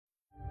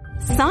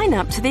Sign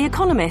up to The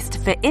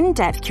Economist for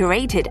in-depth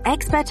curated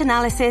expert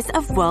analysis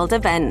of world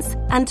events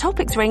and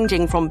topics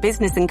ranging from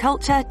business and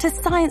culture to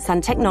science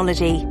and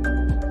technology.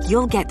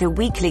 You'll get the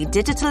weekly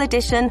digital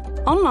edition,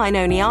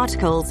 online-only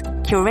articles,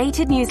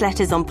 curated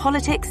newsletters on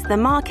politics, the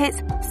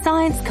markets,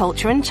 science,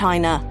 culture and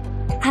China,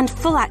 and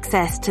full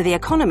access to The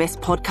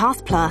Economist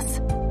Podcast Plus.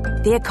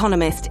 The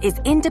Economist is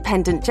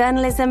independent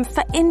journalism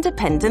for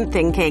independent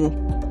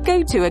thinking.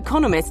 Go to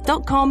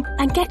economist.com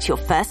and get your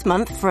first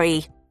month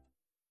free.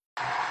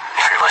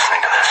 If you're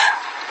listening to this,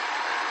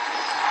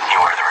 you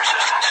are the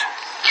resistance.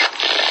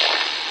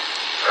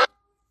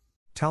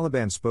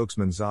 Taliban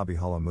spokesman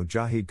Zabihullah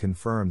Mujahid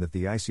confirmed that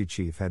the IC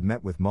chief had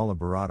met with Mullah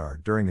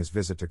Baradar during his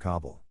visit to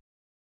Kabul.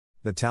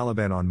 The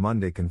Taliban on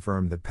Monday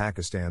confirmed that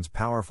Pakistan's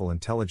powerful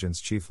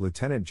intelligence chief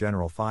Lieutenant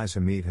General Faiz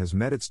Hamid has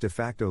met its de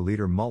facto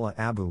leader Mullah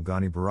Abdul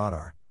Ghani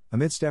Baradar,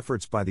 amidst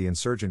efforts by the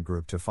insurgent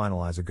group to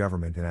finalize a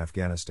government in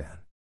Afghanistan.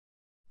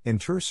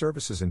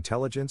 Inter-Services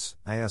Intelligence,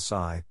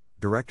 ISI,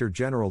 Director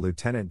General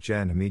Lieutenant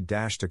Gen Hamid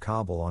dashed to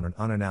Kabul on an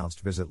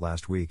unannounced visit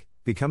last week,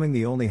 becoming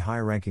the only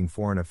high-ranking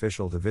foreign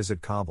official to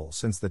visit Kabul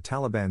since the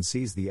Taliban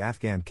seized the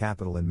Afghan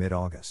capital in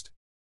mid-August.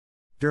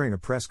 During a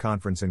press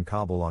conference in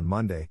Kabul on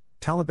Monday,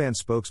 Taliban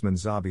spokesman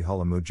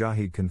Zabihullah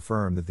Mujahid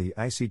confirmed that the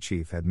IC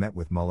chief had met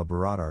with Mullah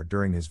Baradar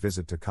during his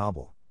visit to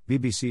Kabul,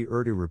 BBC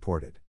Urdu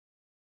reported.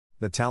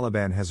 The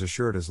Taliban has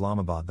assured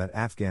Islamabad that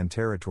Afghan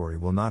territory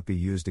will not be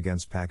used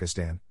against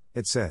Pakistan,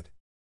 it said.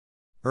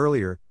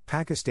 Earlier,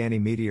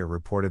 Pakistani media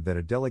reported that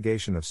a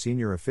delegation of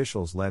senior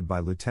officials led by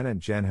Lieutenant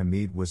Gen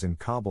Hamid was in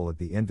Kabul at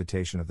the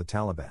invitation of the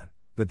Taliban,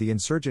 but the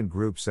insurgent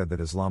group said that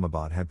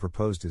Islamabad had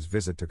proposed his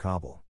visit to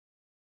Kabul.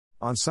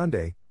 On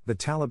Sunday, the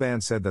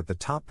Taliban said that the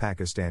top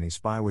Pakistani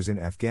spy was in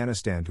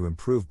Afghanistan to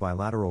improve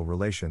bilateral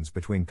relations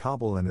between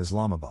Kabul and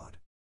Islamabad.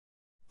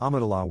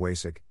 Ahmadullah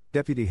Wasik,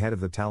 deputy head of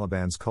the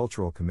Taliban's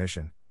Cultural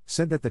Commission,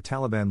 said that the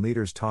Taliban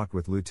leaders talked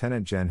with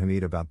Lieutenant Gen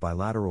Hamid about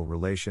bilateral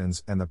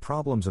relations and the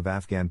problems of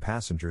Afghan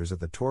passengers at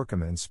the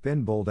Torkham and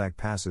Spin Boldak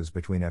passes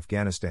between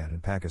Afghanistan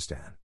and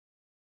Pakistan.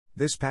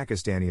 This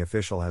Pakistani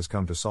official has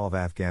come to solve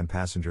Afghan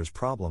passengers'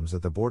 problems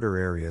at the border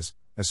areas,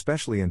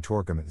 especially in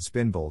Torkham and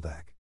Spin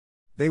Boldak.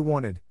 They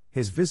wanted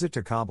his visit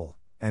to Kabul,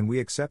 and we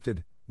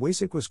accepted,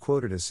 Wasik was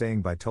quoted as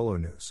saying by Tolo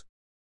News.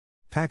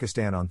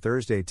 Pakistan on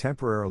Thursday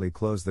temporarily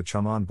closed the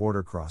Chaman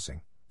border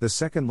crossing, the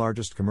second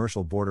largest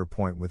commercial border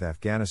point with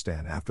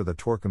Afghanistan after the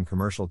Torkham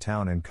commercial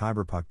town in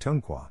Khyber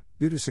Pakhtunkhwa,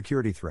 due to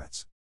security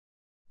threats.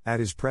 At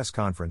his press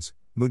conference,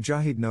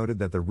 Mujahid noted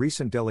that the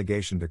recent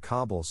delegation to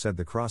Kabul said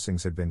the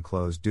crossings had been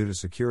closed due to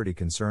security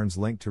concerns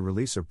linked to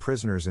release of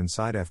prisoners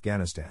inside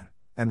Afghanistan,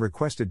 and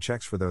requested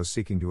checks for those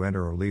seeking to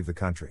enter or leave the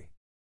country.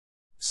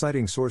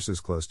 Citing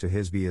sources close to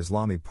Hizb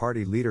Islami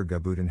Party leader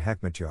Gulbuddin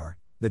Hekmatyar,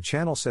 the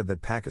channel said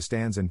that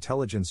Pakistan's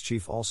intelligence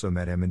chief also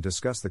met him and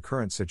discussed the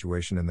current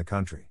situation in the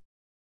country.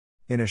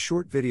 In a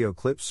short video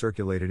clip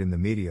circulated in the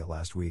media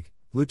last week,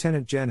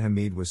 Lieutenant Gen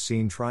Hamid was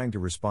seen trying to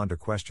respond to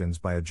questions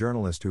by a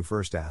journalist who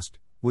first asked,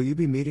 "Will you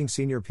be meeting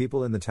senior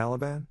people in the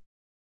Taliban?"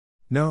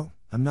 "No,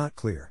 I'm not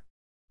clear,"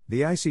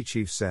 the IC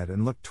chief said,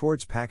 and looked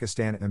towards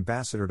Pakistan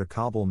Ambassador to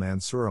Kabul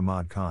Mansoor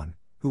Ahmad Khan,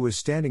 who was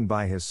standing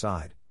by his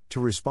side, to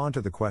respond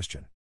to the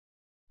question.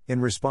 In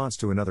response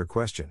to another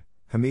question,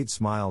 Hamid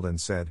smiled and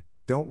said,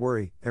 "Don't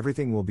worry,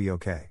 everything will be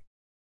okay."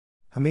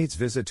 Hamid's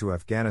visit to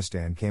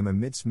Afghanistan came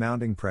amidst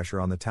mounting pressure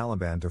on the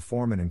Taliban to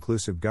form an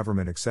inclusive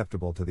government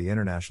acceptable to the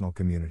international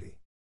community.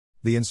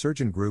 The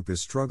insurgent group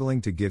is struggling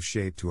to give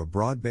shape to a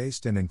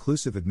broad-based and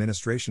inclusive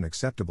administration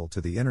acceptable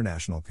to the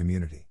international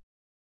community.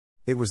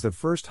 It was the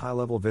first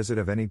high-level visit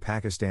of any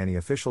Pakistani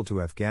official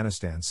to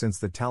Afghanistan since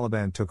the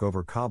Taliban took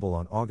over Kabul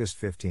on August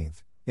 15,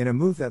 in a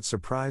move that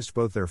surprised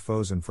both their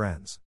foes and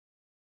friends.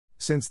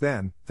 Since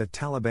then, the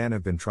Taliban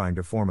have been trying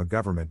to form a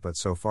government but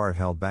so far have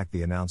held back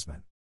the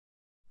announcement.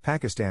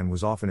 Pakistan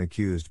was often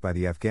accused by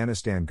the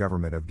Afghanistan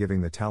government of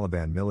giving the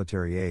Taliban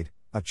military aid,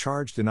 a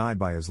charge denied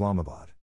by Islamabad.